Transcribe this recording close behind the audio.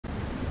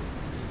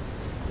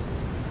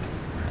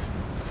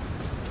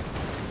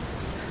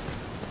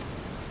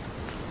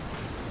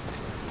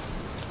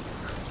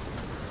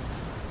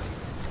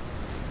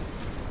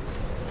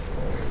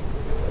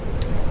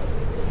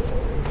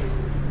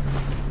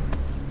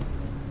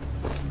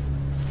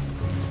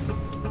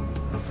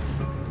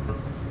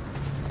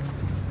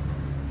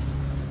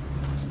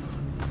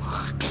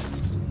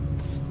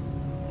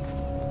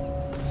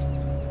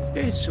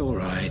It's all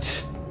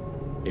right.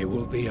 It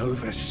will be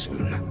over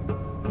soon.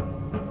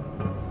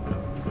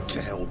 What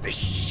the hell this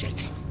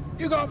shit?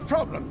 You got a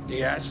problem,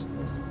 Diaz?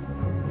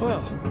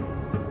 Well,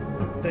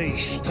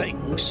 these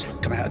things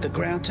come out of the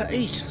ground to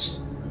eat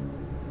us.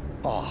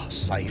 Our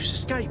slaves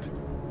escape.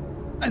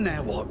 And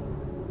now what?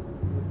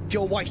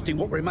 You're wasting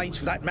what remains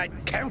for that mad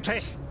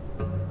countess?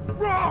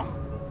 Wrong!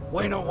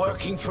 We're not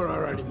working for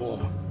her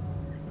anymore.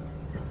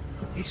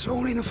 It's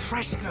all in a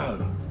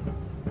fresco.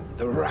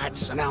 The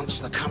rats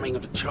announced the coming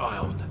of a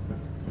child.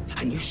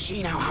 And you've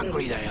seen how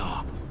hungry they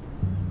are.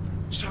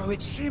 So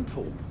it's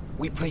simple.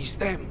 We please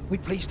them, we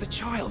please the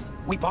child.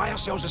 We buy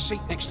ourselves a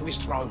seat next to his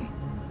throne.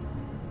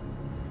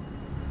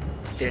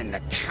 Then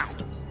the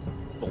Count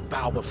will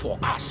bow before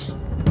us.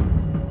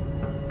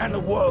 And the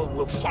world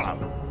will follow.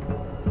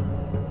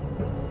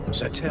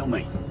 So tell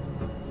me,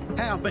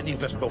 how many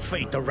of us will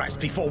feed the rats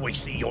before we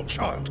see your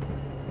child?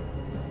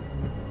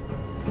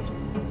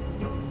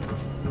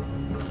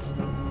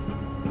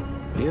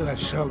 You have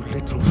so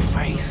little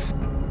faith.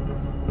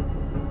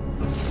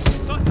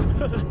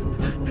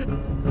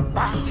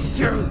 But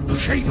you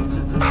keep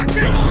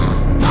backing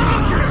me!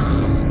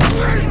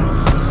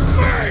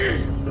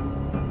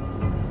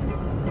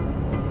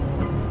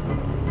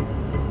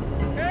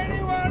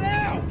 Anyone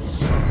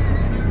else?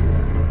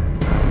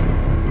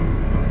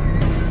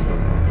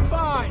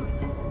 Fine.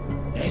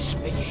 Let's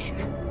begin.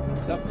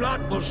 The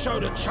blood will show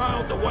the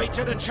child the way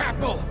to the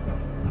chapel.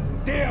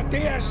 Dear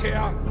Diaz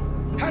here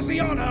has the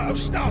honor of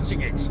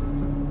starting it.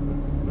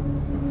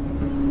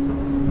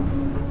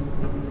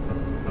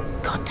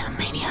 Goddamn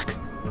maniacs.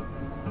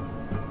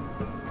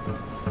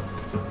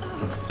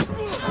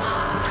 We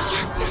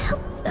have to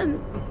help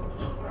them.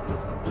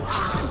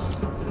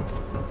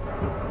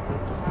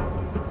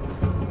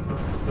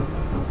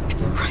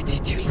 It's already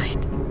too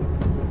late.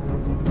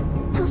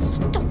 I'll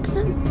stop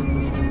them.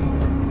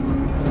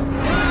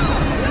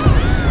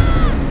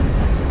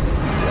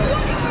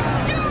 What are you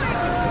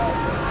doing?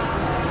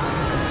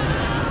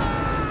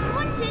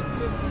 Wanted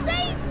to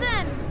save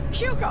them.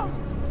 Hugo!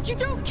 You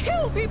don't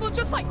kill people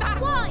just like that!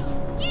 Why?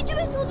 You do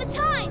it all the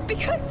time!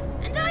 Because...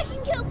 And I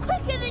can kill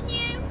quicker than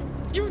you!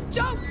 You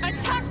don't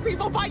attack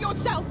people by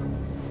yourself!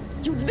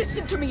 You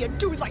listen to me and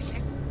do as I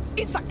say.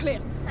 Is that clear?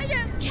 I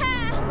don't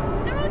care!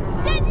 They're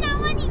all dead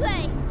now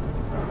anyway!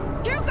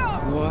 Hugo!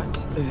 What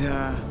the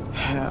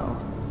hell?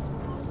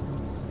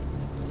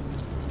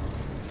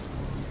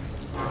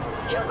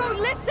 Hugo,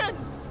 listen!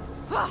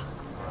 Ah.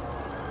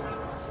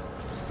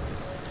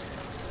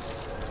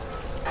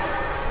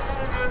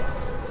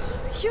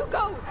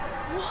 Hugo!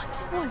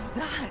 What was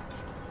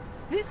that?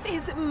 This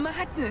is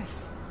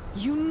madness.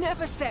 You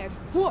never said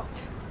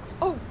what?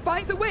 Oh,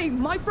 by the way,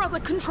 my brother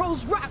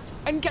controls rats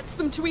and gets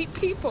them to eat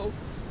people.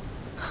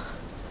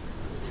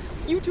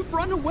 You'd have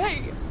run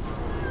away.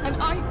 And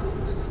I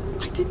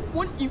didn't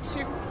want you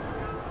to.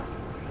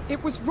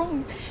 It was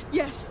wrong,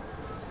 yes.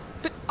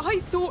 But I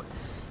thought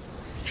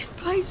this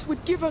place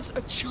would give us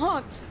a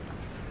chance.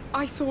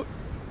 I thought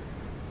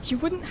you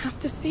wouldn't have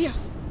to see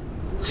us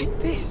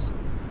like this.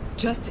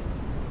 Just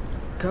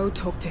go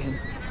talk to him.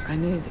 I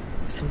need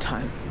some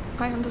time.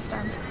 I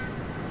understand.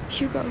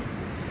 Hugo,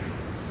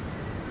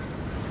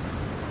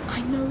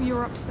 I know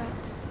you're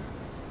upset.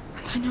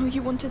 And I know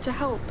you wanted to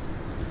help.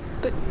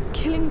 But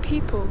killing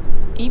people,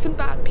 even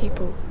bad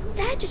people...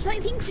 They're just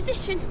like the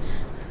Inquisition.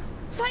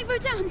 Like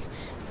Rodan.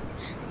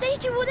 They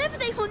do whatever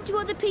they want to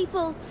other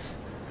people.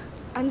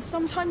 And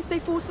sometimes they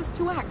force us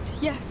to act,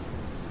 yes.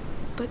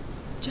 But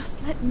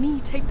just let me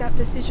take that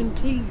decision,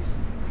 please.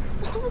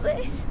 All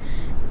this...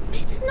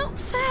 It's not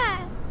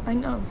fair. I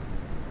know.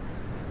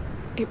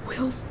 It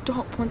will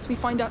stop once we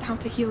find out how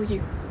to heal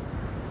you.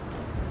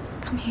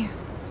 Come here.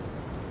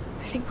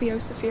 I think we owe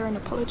Sophia an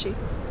apology.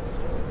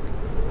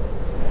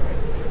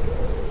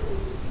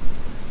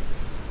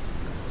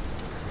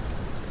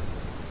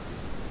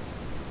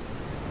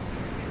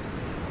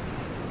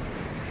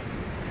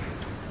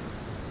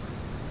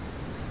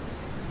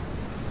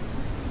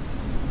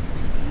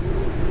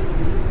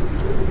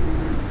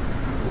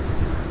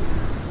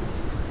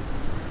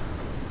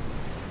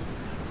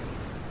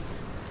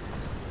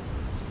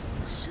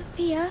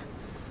 Sophia,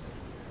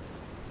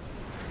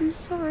 I'm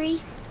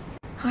sorry.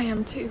 I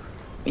am too.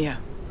 Yeah.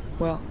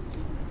 Well,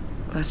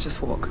 let's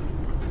just walk.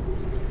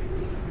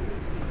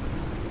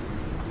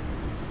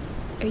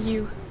 Are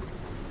you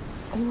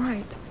all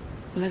right?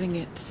 Letting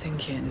it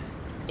sink in.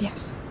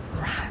 Yes.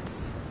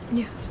 Rats.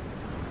 Yes.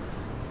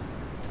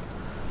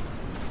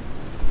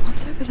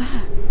 What's over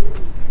there?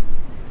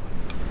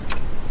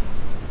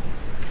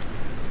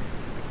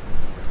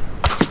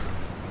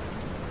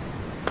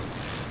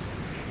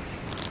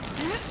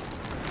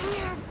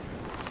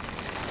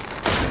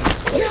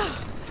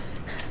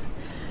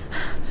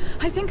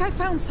 I think I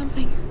found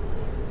something.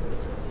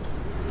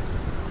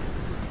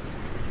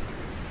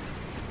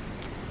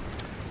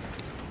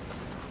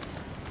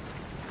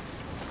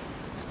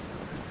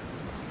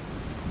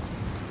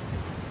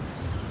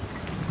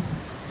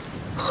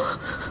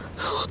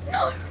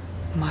 No!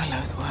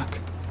 Milo's work.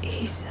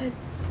 He said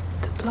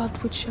The blood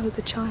would show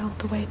the child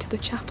the way to the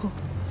chapel.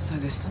 So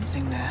there's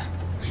something there.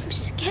 I'm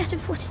scared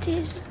of what it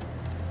is.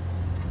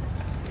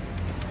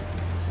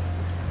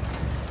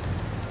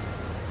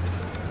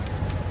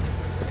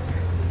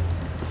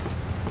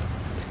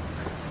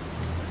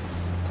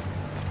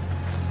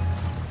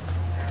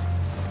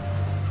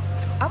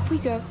 Up we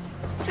go.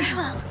 Very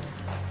well.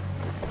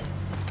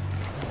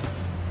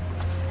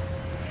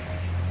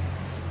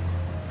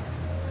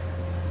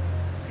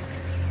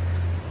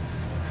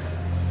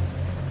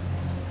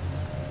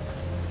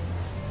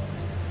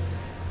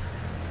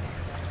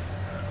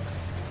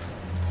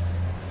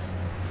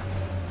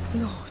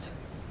 Lord,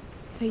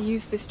 they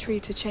use this tree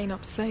to chain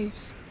up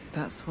slaves.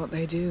 That's what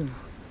they do.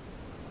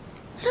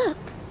 Look,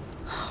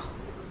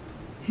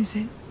 Is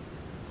it?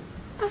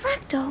 a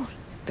ragdoll.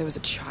 There was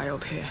a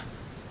child here.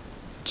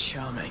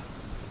 Charming.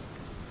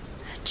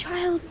 A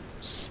child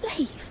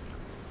slave.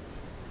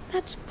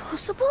 That's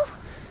possible?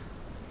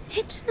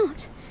 It's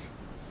not,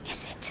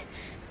 is it?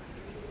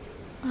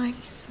 I'm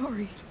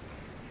sorry.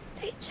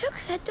 They took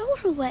their doll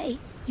away.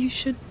 You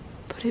should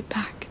put it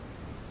back.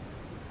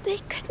 They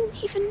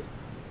couldn't even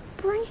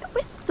bring it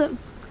with them.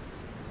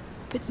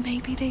 But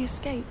maybe they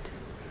escaped.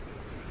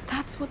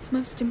 That's what's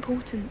most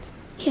important.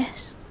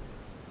 Yes.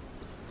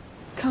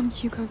 Come,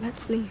 Hugo,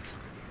 let's leave.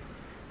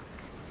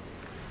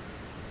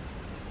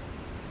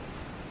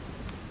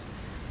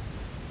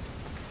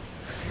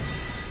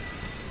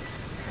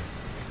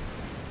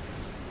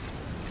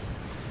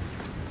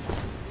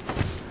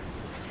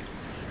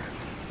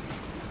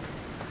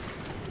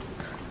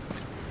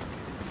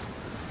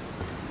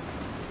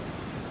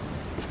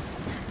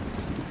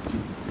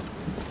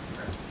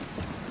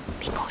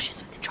 Be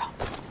cautious with the drop.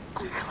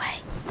 On my way.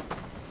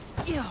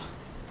 Yeah.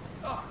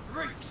 Oh,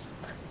 reeks!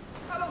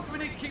 How long do we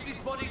need to keep these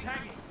bodies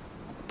hanging?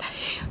 They're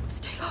here.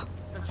 Stay low.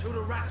 Until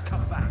the rats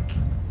come back,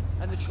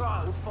 and the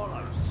trial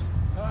follows.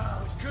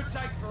 Oh, it could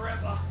take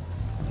forever.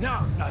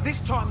 No,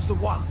 this time's the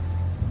one.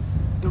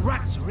 The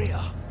rats are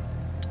here.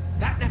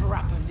 That never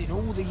happened in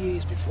all the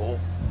years before.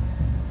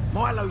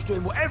 Milo's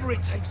doing whatever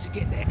it takes to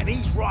get there, and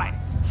he's right.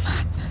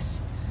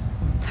 Madness.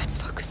 Let's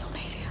focus on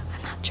Alia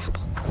and that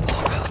chapel.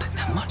 Our world didn't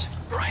have much of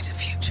a brighter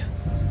future.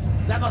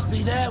 That must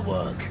be their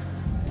work.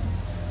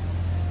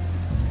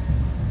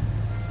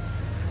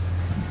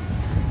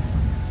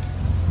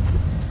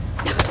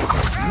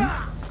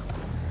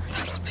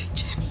 That'll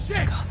teach him.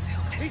 Shit! God,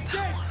 they'll miss He's that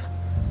dead! one.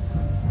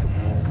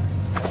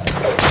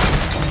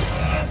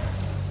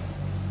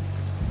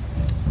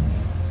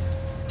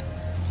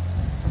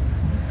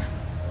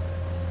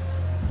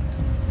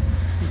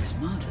 He was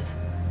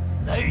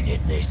murdered. They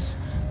did this.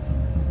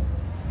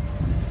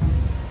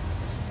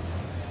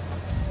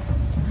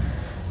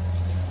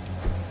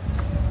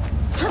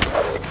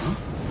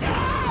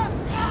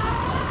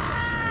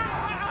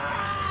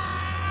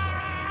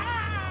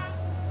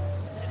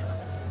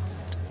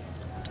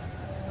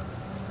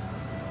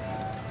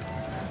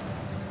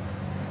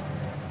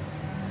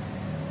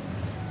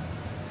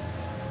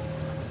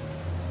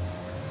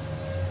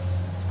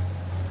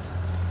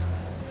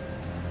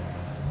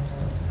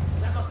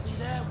 That must be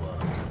their work.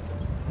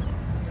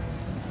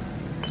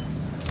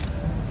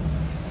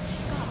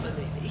 Can't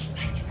believe it. He's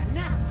taking a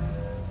nap.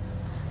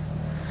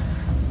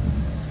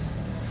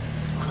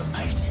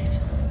 Cremated.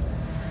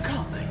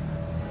 Can't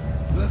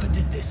be. Whoever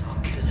did this,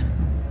 I'll kill him.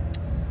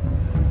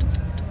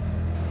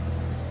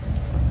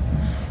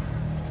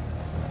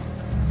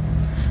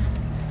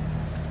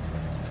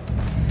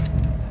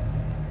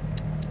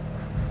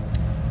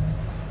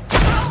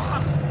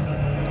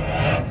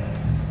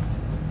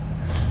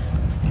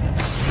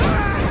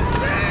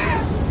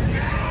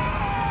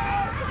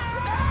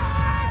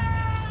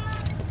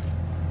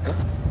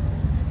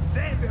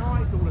 They're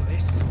behind all of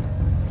this.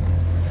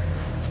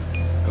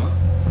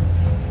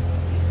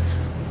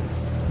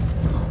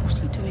 What's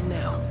he doing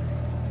now?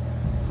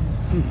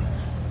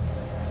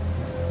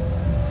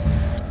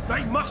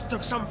 They must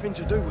have something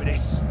to do with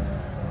this.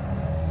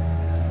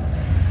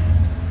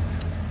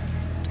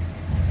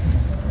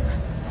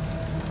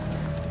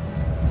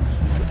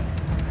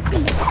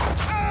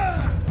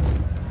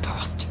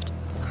 Bastard.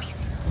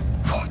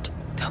 What?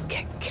 Don't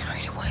get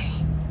carried away.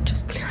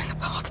 Just clearing the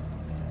path.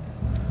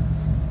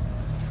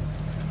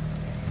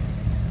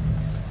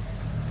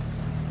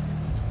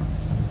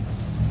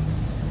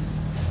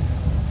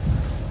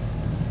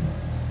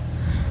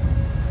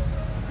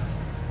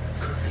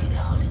 Could be they're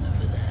hiding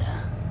over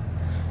there.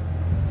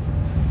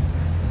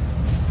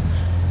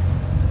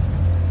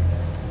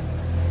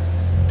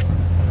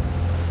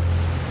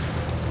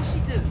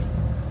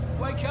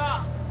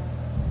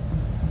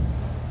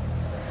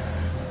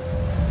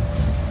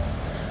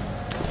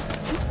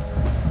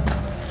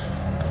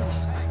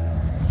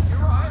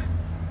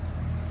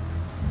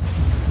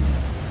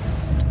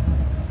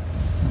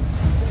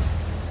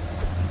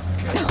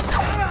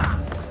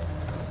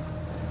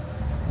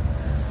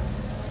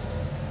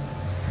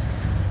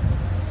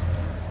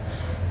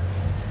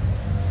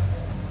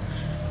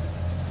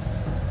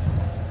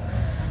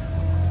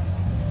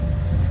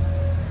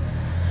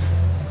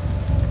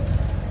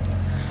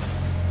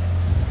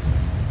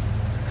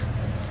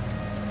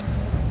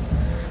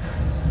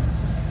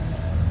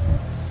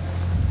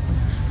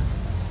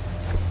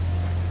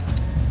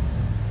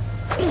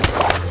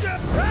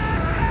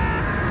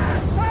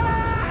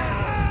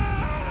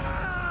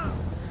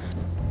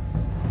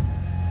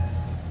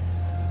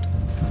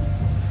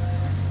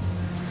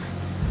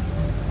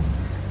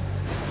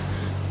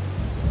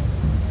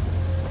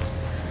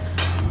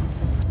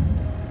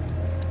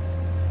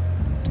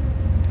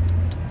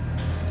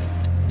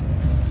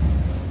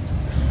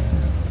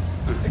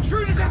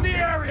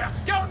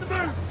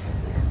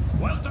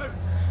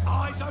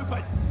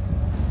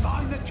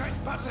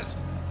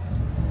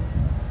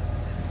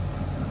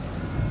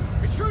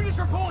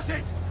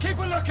 Spotted! Keep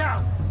a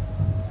lookout!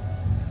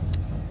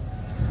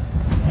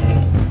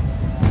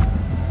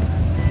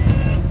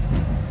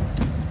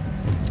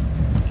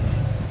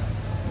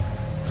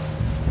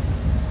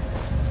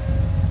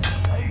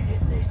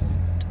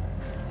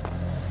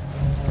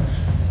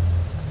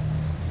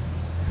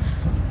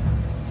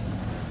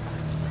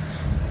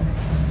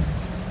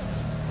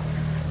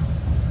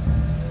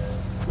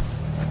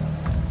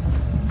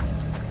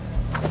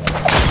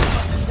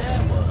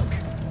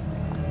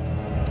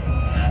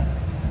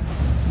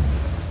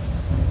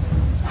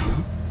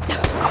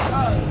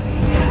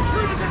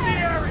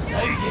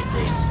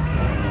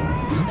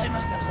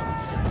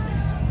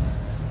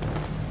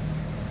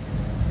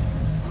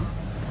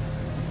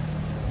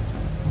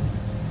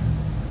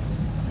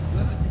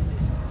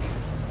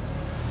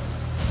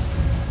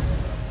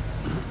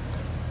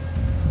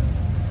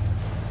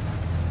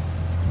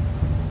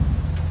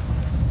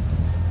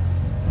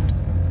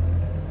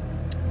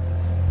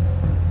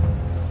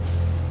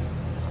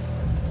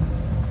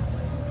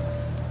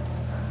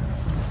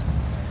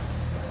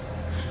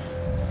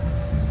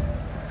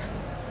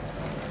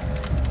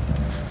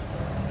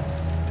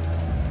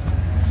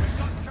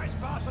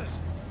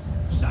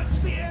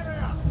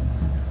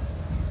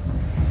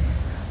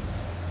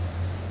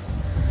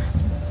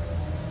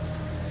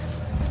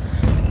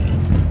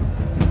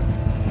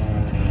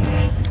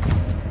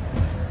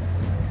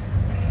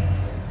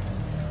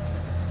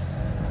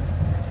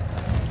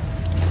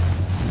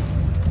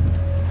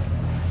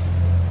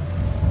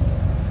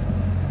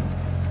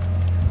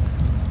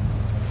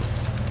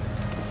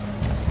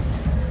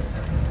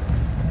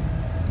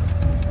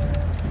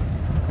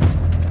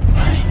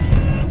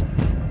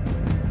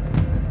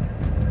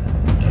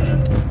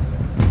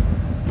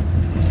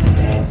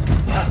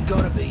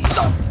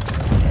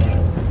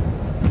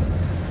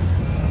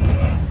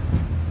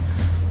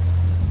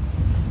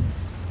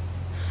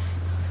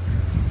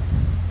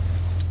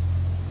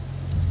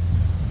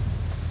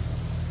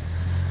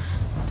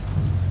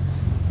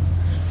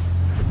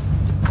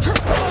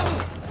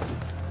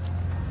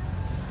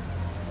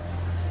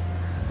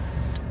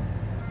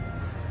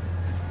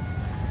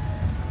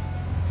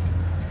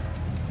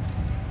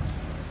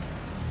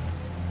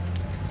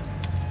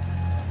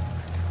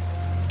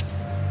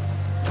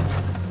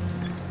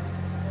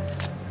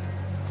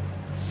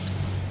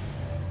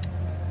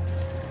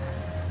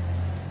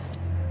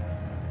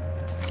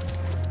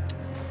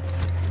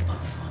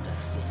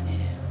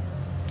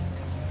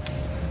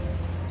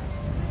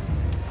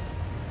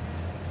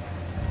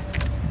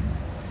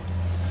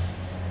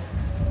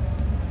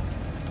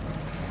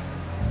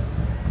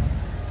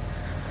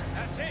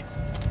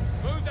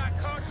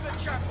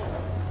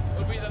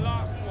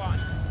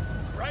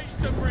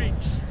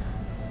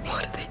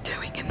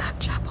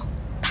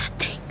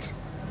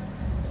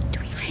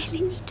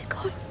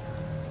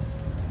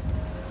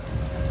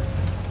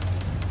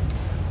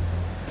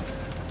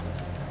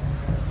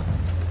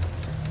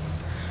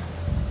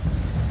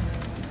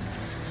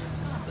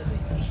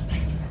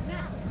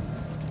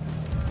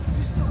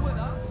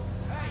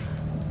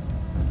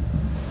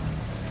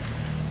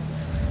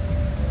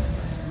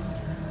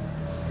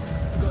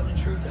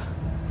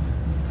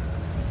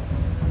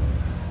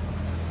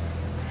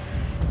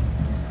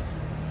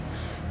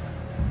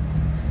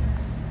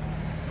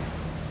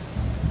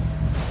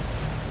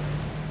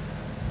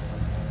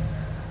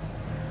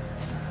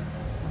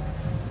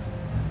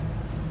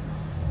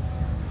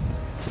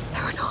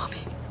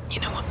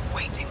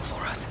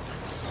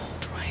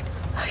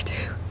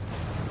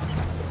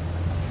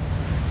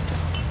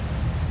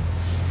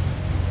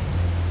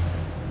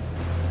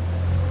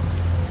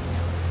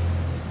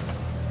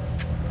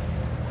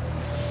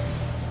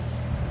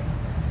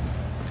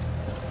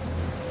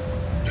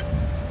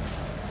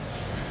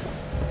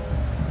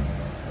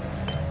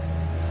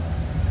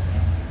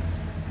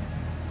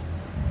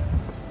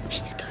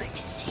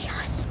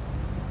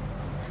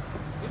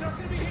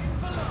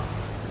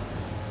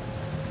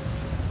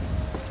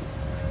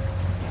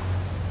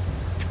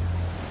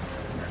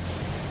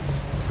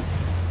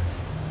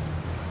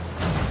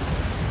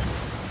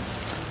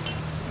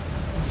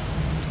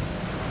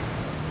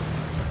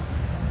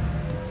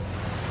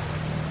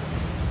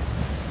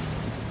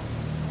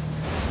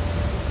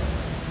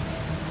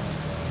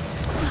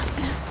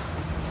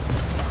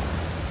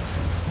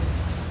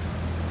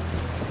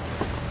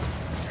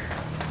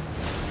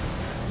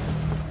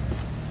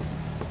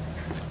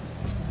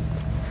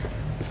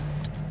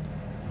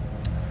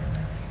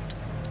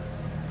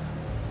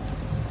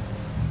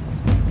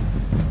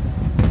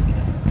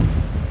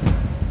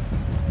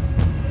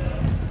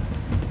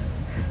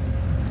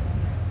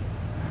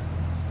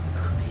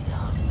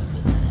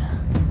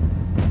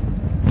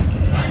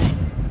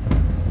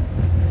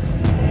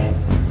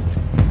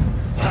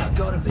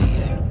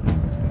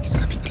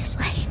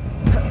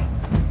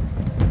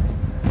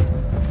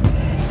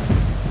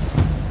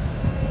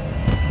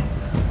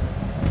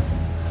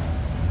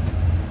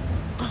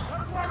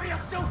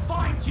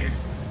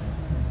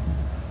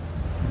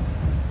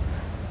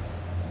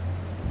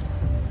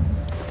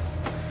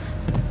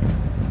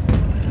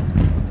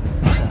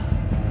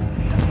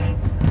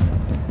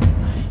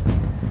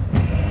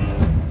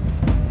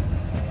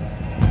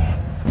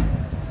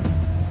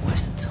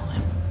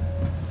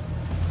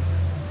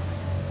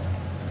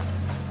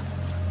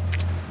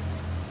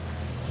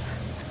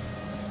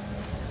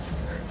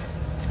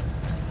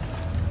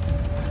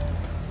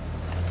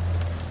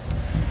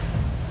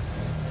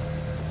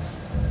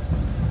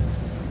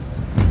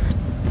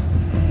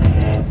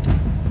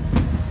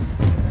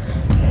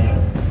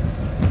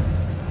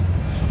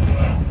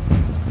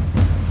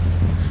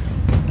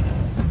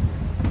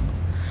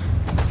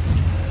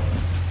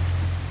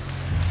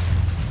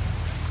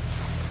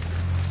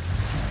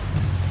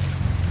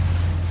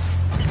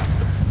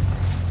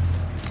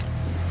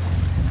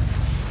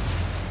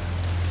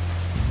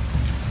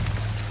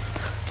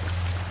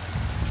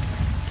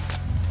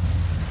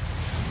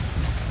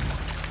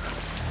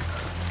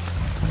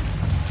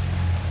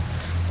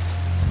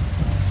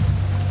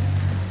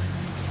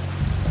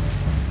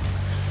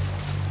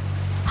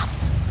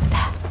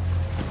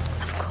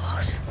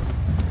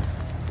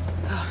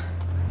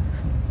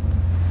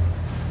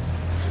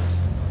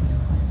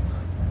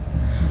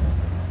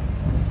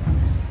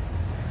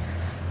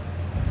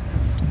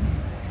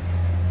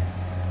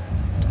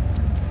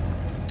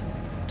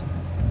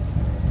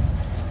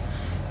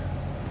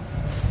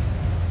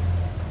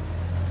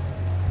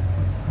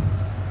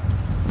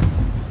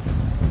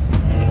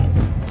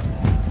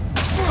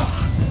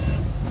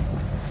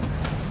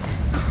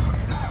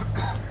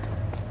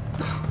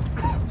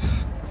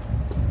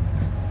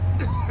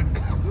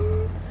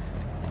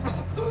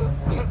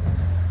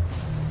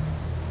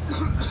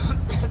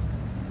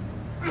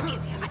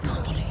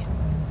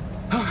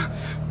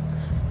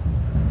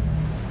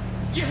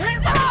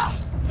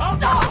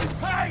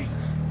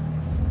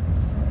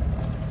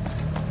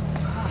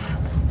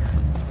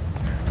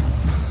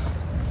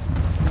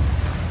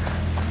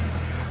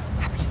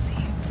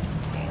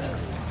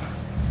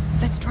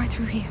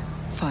 through here.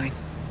 Fine.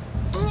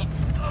 The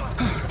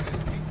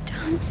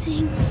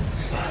dancing,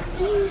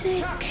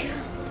 music, the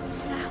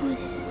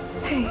flowers.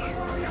 Hey.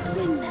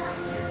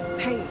 Windmill.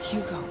 Hey,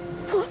 Hugo.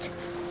 What?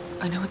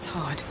 I know it's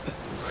hard, but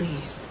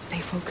please, stay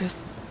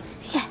focused.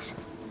 Yes,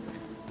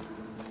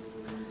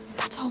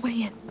 That's our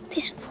way in.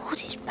 this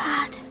fort is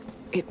bad.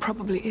 It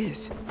probably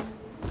is.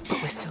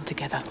 But we're still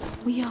together.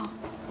 We are.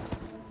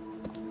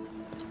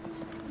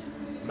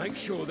 Make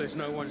sure there's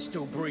no one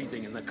still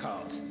breathing in the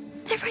cart.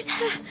 They're right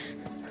there.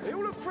 They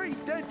all look pretty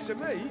dead to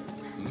me.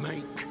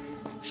 Make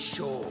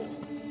sure.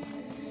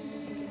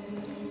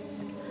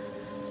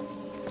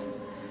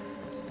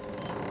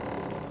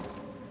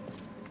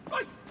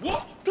 Hey,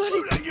 what?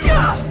 Bloody...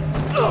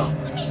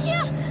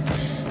 Amicia!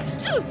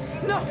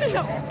 No,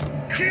 no!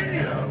 Kill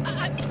you!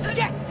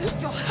 Get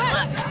your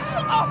hands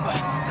off!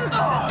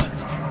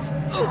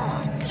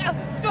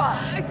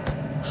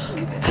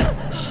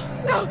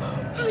 No,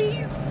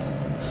 please!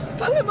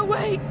 Pull him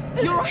away!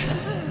 You're right!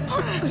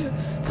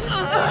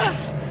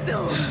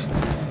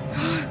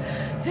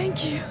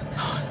 Thank you.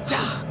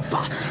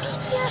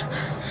 Amicia!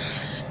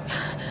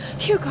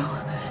 Hugo,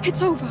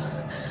 it's over.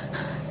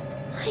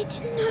 I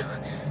didn't know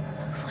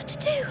what to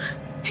do.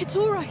 It's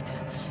all right.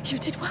 You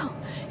did well.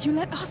 You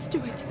let us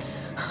do it.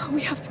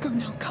 We have to go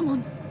now. Come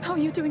on. How are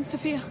you doing,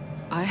 Sophia?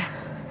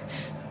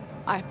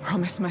 I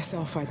promised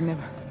myself I'd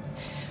never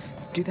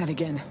do that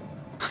again.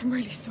 I'm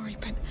really sorry,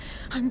 but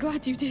I'm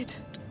glad you did.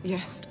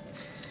 Yes.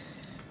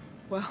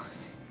 Well,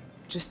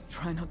 just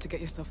try not to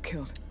get yourself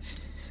killed.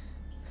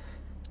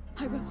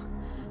 I will.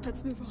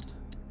 Let's move on.